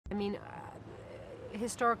mean,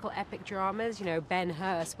 historical epic dramas, you know, Ben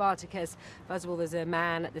Hur, Spartacus, first of all, there's a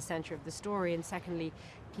man at the center of the story, and secondly,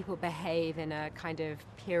 people behave in a kind of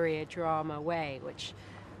period drama way, which,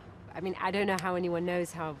 I mean, I don't know how anyone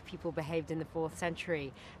knows how people behaved in the 4th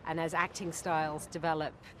century, and as acting styles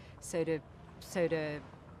develop, so do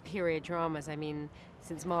period dramas. I mean,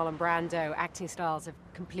 since Marlon Brando, acting styles have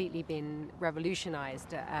completely been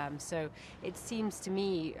revolutionized. So it seems to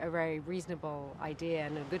me a very reasonable idea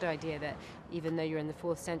and a good idea that even though you're in the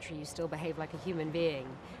 4th century, you still behave like a human being.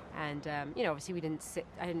 And, you know, obviously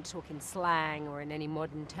I didn't talk in slang or in any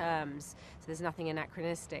modern terms, so there's nothing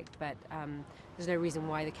anachronistic, but there's no reason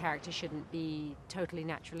why the character shouldn't be totally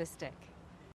naturalistic.